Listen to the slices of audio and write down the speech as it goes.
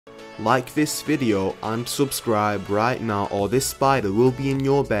like this video and subscribe right now, or this spider will be in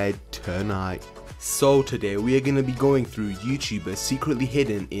your bed tonight. So today we are going to be going through YouTubers secretly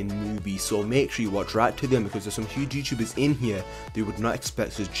hidden in movies, so make sure you watch right to them because there's some huge YouTubers in here that you would not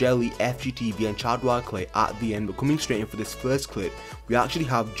expect, such as Jelly, FGTeeV and Chad Clay at the end. But coming straight in for this first clip, we actually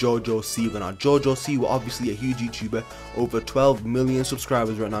have JoJo Siwa. Now JoJo Siwa, obviously a huge YouTuber, over 12 million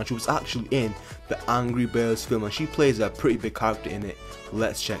subscribers right now. She was actually in the Angry Birds film and she plays a pretty big character in it.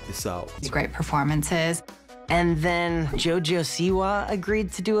 Let's check this out. Great performances. And then JoJo Siwa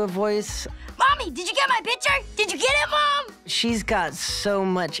agreed to do a voice. Mommy, did you get my picture? Did you get it, Mom? She's got so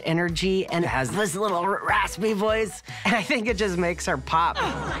much energy and has this little raspy voice. And I think it just makes her pop.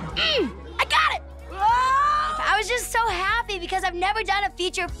 I got it! Whoa! I was just so happy because I've never done a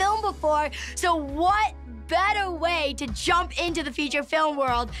feature film before. So what better way to jump into the feature film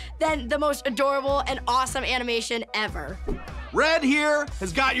world than the most adorable and awesome animation ever? Red here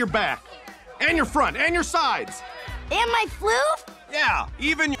has got your back. And your front, and your sides. And my floof? Yeah,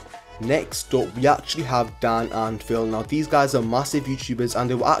 even... Next up, we actually have Dan and Phil. Now these guys are massive YouTubers and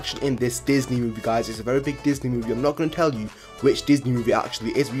they were actually in this Disney movie, guys. It's a very big Disney movie. I'm not going to tell you which Disney movie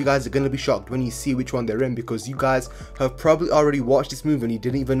actually is, but you guys are going to be shocked when you see which one they're in, because you guys have probably already watched this movie and you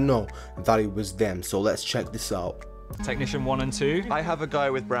didn't even know that it was them. So let's check this out. Technician 1 and 2. I have a guy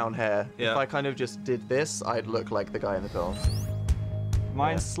with brown hair. Yeah. If I kind of just did this, I'd look like the guy in the film.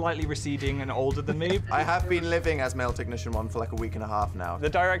 Mine's slightly receding and older than me. I have been living as male technician 1 for like a week and a half now. The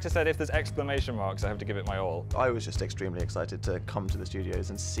director said if there's exclamation marks, I have to give it my all. I was just extremely excited to come to the studios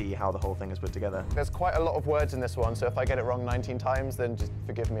and see how the whole thing is put together. There's quite a lot of words in this one, so if I get it wrong 19 times, then just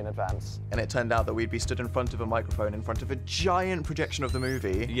forgive me in advance. And it turned out that we'd be stood in front of a microphone in front of a giant projection of the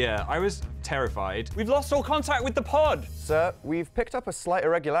movie. Yeah, I was terrified. We've lost all contact with the pod. Sir, we've picked up a slight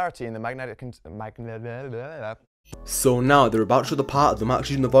irregularity in the magnetic... So now they're about to show the part of them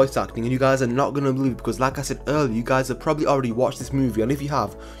actually doing the voice acting, and you guys are not going to believe it because, like I said earlier, you guys have probably already watched this movie, and if you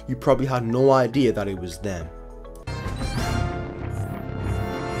have, you probably had no idea that it was them.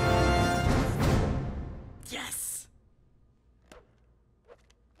 Yes!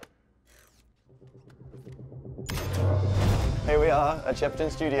 Here we are at Shepton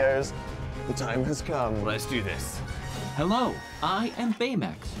Studios. The time has come. Let's do this. Hello, I am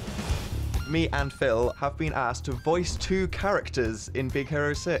Baymax. Me and Phil have been asked to voice 2 characters in Big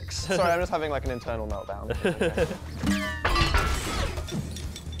Hero 6. Sorry, I'm just having like an internal meltdown.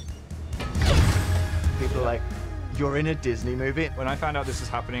 People are like, you're in a Disney movie? When I found out this was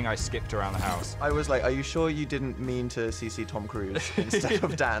happening, I skipped around the house. I was like, are you sure you didn't mean to CC Tom Cruise instead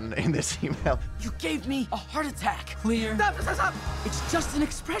of Dan in this email? You gave me a heart attack. Clear. Stop. It's just an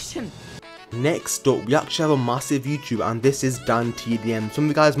expression. Next up, we actually have a massive YouTuber, and this is DanTDM. Some of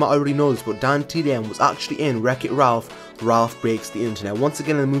you guys might already know this, but DanTDM was actually in Wreck-It Ralph, Ralph Breaks the Internet. Once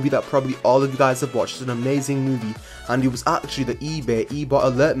again, a movie that probably all of you guys have watched. It's an amazing movie, and he was actually the eBay eBot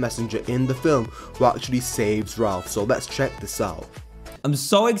alert messenger in the film who actually saves Ralph. So let's check this out. I'm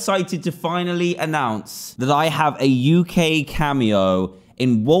so excited to finally announce that I have a UK cameo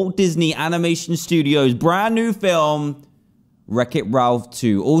in Walt Disney Animation Studios' brand new film, Wreck-It Ralph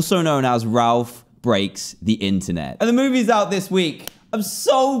 2, also known as Ralph Breaks the Internet. And the movie's out this week. I'm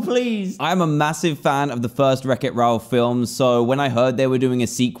so pleased. I'm a massive fan of the first Wreck-It Ralph film, so when I heard they were doing a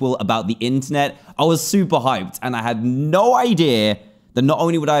sequel about the internet, I was super hyped, and I had no idea that not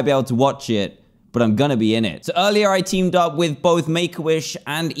only would I be able to watch it, but I'm gonna be in it. So earlier I teamed up with both Make-A-Wish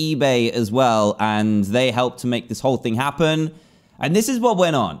and eBay as well, and they helped to make this whole thing happen. And this is what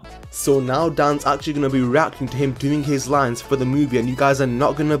went on. So now Dan's actually going to be reacting to him doing his lines for the movie, and you guys are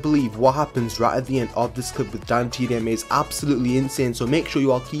not going to believe what happens right at the end of this clip with DanTDM. It's absolutely insane, so make sure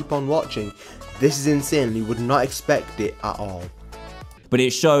you all keep on watching. This is insane and you would not expect it at all. But it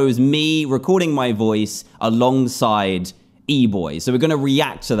shows me recording my voice alongside E-Boy. So we're going to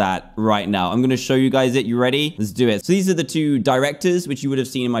react to that right now. I'm going to show you guys it. You ready? Let's do it. So these are the 2 directors, which you would have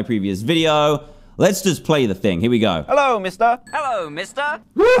seen in my previous video. Let's just play the thing. Here we go. Hello, mister. Hello, mister.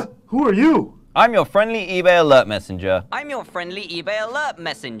 Who are you? I'm your friendly eBay alert messenger. I'm your friendly eBay alert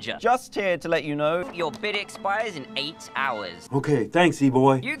messenger. Just here to let you know your bid expires in 8 hours. Okay, thanks,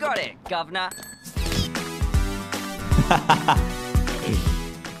 E-Boy. You got it, governor.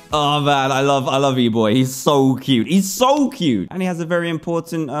 Oh man, I love E-Boy. He's so cute. He's so cute. And he has a very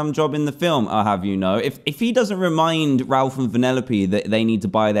important job in the film, I'll have you know. If he doesn't remind Ralph and Vanellope that they need to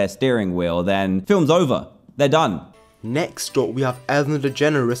buy their steering wheel, then film's over. They're done. Next up, we have Ellen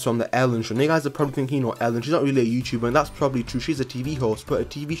DeGeneres from the Ellen Show. Now you guys are probably thinking, Ellen, she's not really a YouTuber, and that's probably true. She's a TV host, but a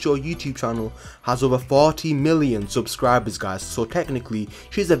TV show YouTube channel has over 40 million subscribers, guys. So technically,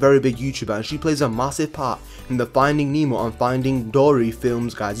 she's a very big YouTuber, and she plays a massive part in the Finding Nemo and Finding Dory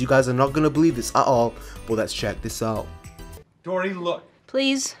films, guys. You guys are not going to believe this at all, but let's check this out. Dory, look.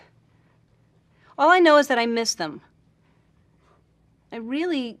 Please. All I know is that I miss them. I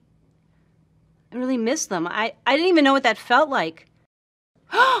really miss them. I didn't even know what that felt like.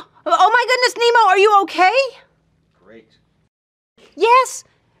 Oh my goodness, Nemo, are you okay? Great. Yes,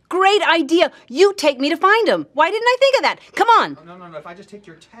 great idea. You take me to find him. Why didn't I think of that? Come on. No. If I just take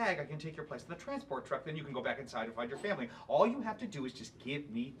your tag, I can take your place in the transport truck. Then you can go back inside and find your family. All you have to do is just give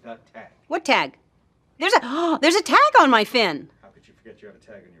me the tag. What tag? There's a tag on my fin. How could you forget you have a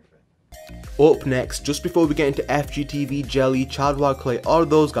tag on your fin? Up next, just before we get into FGTeeV, Jelly, Chad Clay, all of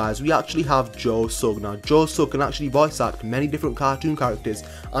those guys, we actually have Joe Sugg. Now, Joe Sugg can actually voice act many different cartoon characters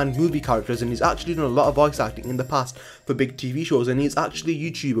and movie characters, and he's actually done a lot of voice acting in the past for big TV shows, and he's actually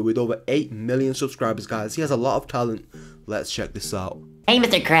a YouTuber with over 8 million subscribers, guys. He has a lot of talent. Let's check this out. Hey,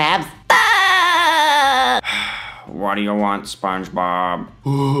 Mr. Krabs. What do you want, SpongeBob?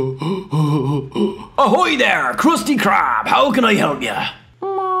 Ahoy there, Krusty Krab! How can I help you?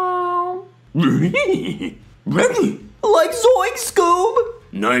 Ready? Like Zoink Scoob?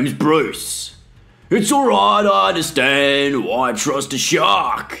 Name's Bruce. It's alright, I understand. Why trust a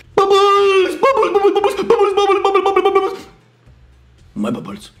shark? Bubbles! Bubbles! Bubbles! Bubbles! Bubbles! Bubbles! Bubbles! Bubbles! My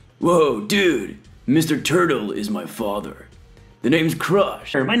bubbles. Whoa, dude. Mr. Turtle is my father. The name's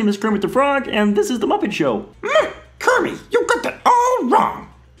Crush. My name is Kermit the Frog, and this is The Muppet Show. Kermit, you got that all wrong.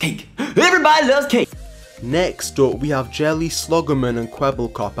 Cake. Everybody loves cake. Next up, we have Jelly, Slogoman, and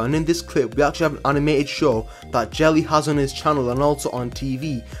Kwebbelkop, and in this clip, we actually have an animated show that Jelly has on his channel and also on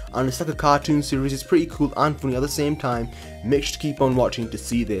TV, and it's like a cartoon series. It's pretty cool and funny at the same time. Make sure to keep on watching to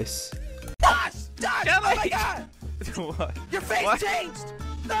see this. Josh! Oh my god! What? Your face changed!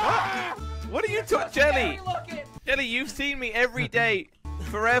 What are you talking, Jelly? Jelly, you've seen me every day,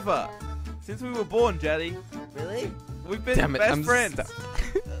 forever, since we were born, Jelly. Really? We've been best friends.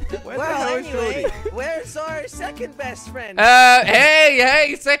 Where the hell is Shorty? Where's our second best friend?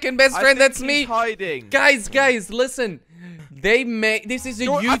 Hey, second best friend, that's me. Hiding. Guys, listen. They made this is a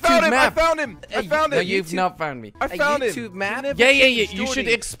YouTube map. I found him. No, you've not found me. I found him. YouTube map? Yeah. You should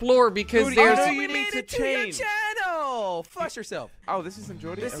explore because Jordy, there's. you need to change. Your channel. Flush yourself. Oh, this isn't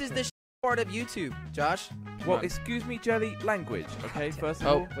Jordy. This is the part of YouTube, Josh. Well, excuse me, Jelly. Language, okay? First of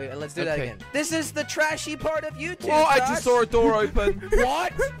all. Oh, wait, let's do that again. This is the trashy part of YouTube. Oh, I Josh. just saw a door open.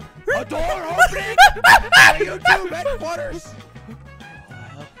 What? A door opening? YouTube headquarters.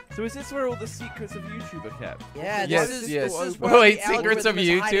 So is this where all the secrets of YouTube are kept? Yeah. Yes. This is Wait, secrets of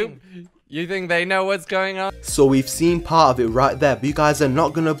YouTube? You think they know what's going on? So we've seen part of it right there, but you guys are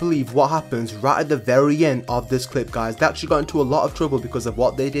not going to believe what happens right at the very end of this clip, guys. They actually got into a lot of trouble because of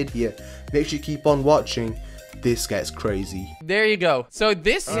what they did here. Make sure you keep on watching. This gets crazy. There you go. So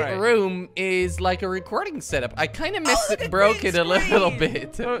this room is like a recording setup. I kind of broke it a little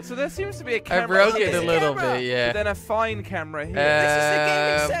bit. So there seems to be a camera. I broke it a little bit, yeah. But then a fine camera here. This is the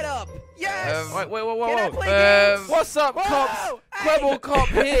gaming setup. Yes. Wait. Can I play games? What's up, cops? Kwebbelkop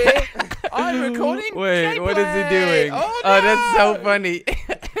here. I'm recording. Wait, what is he doing? Oh, that's so funny.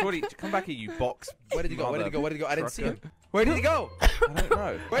 Jordy, come back here, you box. Where did he go? I didn't see him. Where did he go? I don't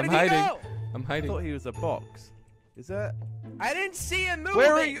know. Where did he go? I'm hiding. I thought he was a box. Is that? I didn't see him moving.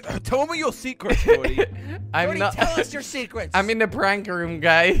 Where are you? Tell me your secrets, Jordy. Tell us your secrets. I'm in the prank room,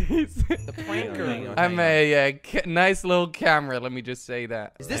 guys. The prank room. I'm a nice little camera. Let me just say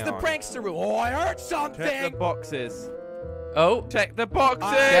that. Is this the prankster room? Oh, I heard something. Check the boxes. Oh, check the boxes.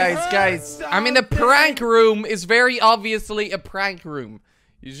 Guys. I'm in the prank room. It's very obviously a prank room.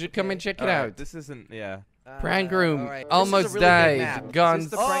 You should come and check it out. This isn't. Prank room. Right. Almost really died. Gone.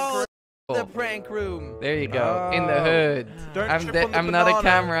 The prank room. There you go. In the hood. I'm not a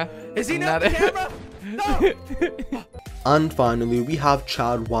camera. Is he not the camera? No. And finally, we have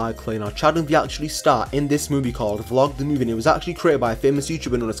Chad Clay. Now, Chad and V actually star in this movie called Vlog the Movie, and it was actually created by a famous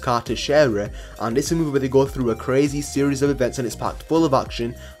YouTuber known as Carter Scherer, and it's a movie where they go through a crazy series of events, and it's packed full of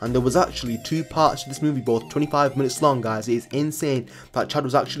action, and there was actually 2 parts to this movie, both 25 minutes long, guys. It is insane that Chad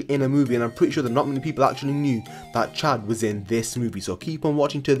was actually in a movie, and I'm pretty sure that not many people actually knew that Chad was in this movie, so keep on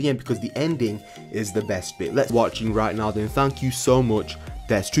watching till the end, because the ending is the best bit. Let's watching right now then. Thank you so much.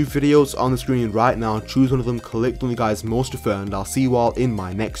 There's 2 videos on the screen right now. Choose one of them, click the one you guys most prefer, and I'll see you all in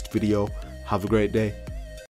my next video. Have a great day.